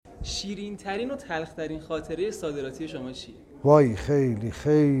شیرین ترین و تلخ ترین خاطره صادراتی شما چیه؟ وای خیلی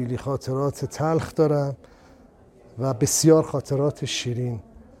خیلی خاطرات تلخ دارم و بسیار خاطرات شیرین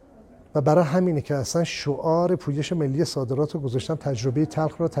و برای همینه که اصلا شعار پویش ملی صادرات رو گذاشتم تجربه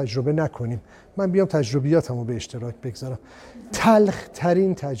تلخ رو تجربه نکنیم. من بیام تجربیاتمو به اشتراک بگذارم. تلخ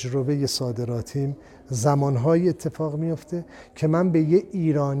ترین تجربه صادراتیم زمانهای اتفاق میفته که من به یه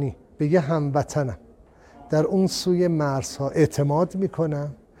ایرانی، به یه هموطنم در اون سوی مرزها اعتماد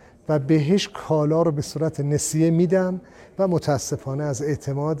میکنم و بهش کالا رو به صورت نسیه میدم و متاسفانه از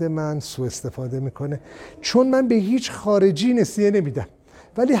اعتماد من سوء استفاده میکنه. چون من به هیچ خارجی نسیه نمیدم،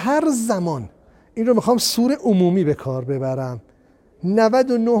 ولی هر زمان این رو میخوام سور عمومی به کار ببرم 99.99%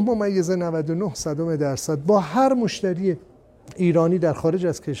 با هر مشتری ایرانی در خارج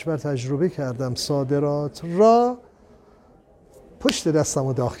از کشور تجربه کردم صادرات را پشت دستم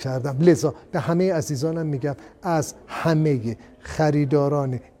رو داغ کردم. لذا به همه عزیزانم میگم از همه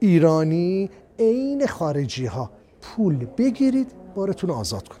خریداران ایرانی عین خارجی ها پول بگیرید، بارتون رو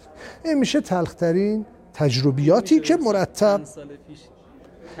آزاد کنید. این میشه تلخترین تجربیاتی که مرتب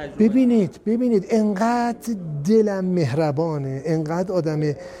ببینید انقدر دلم مهربانه، انقدر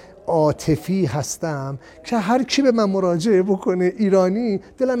آدم عاطفی هستم که هر کی به من مراجعه بکنه ایرانی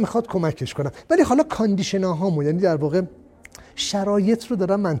دلم میخواد کمکش کنم. ولی حالا کاندیشناهامو، یعنی در واقع شرایط رو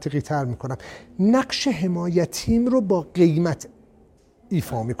دارم منطقی تر میکنم. نقش حمایتیم رو با قیمت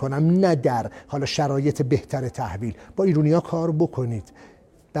ایفا میکنم، نه در حالا شرایط بهتر تحویل. با ایرانی‌ها کار بکنید،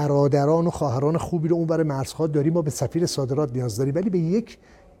 برادران و خواهران خوبی رو اونور مرزها داریم، ما به سفیر صادرات نیاز داریم. ولی به یک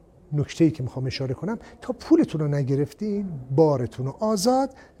نکته‌ای که میخوام اشاره کنم، تا پولتون رو نگرفتین بارتون رو آزاد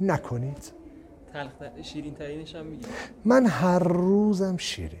نکنید. شیرین ترینش هم میگی؟ من هر روزم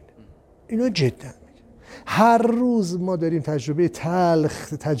شیرین، اینو جدا میگم. هر روز ما داریم تجربه تلخ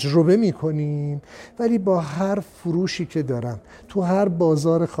تجربه میکنیم، ولی با هر فروشی که دارم تو هر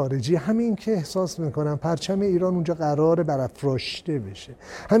بازار خارجی، همین که احساس میکنم پرچم ایران اونجا قراره برافراشته بشه،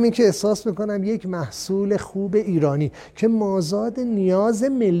 همین که احساس میکنم یک محصول خوب ایرانی که مازاد نیاز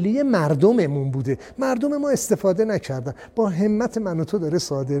ملی مردممون بوده، مردم ما استفاده نکردن، با همت من و تو داره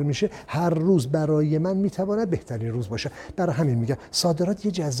صادر میشه، هر روز برای من میتواند بهترین روز باشه. برای همین میگم صادرات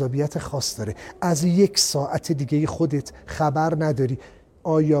یه جذابیت خاص داره. از یک ساعت دیگه خودت خبر نداری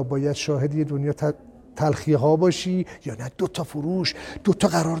آیا باید شاهد یه دنیا تلخی ها باشی یا نه 2 تا فروش، 2 تا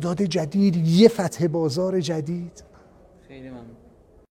قرارداد جدید، یه فتح بازار جدید. خیلی ممنون.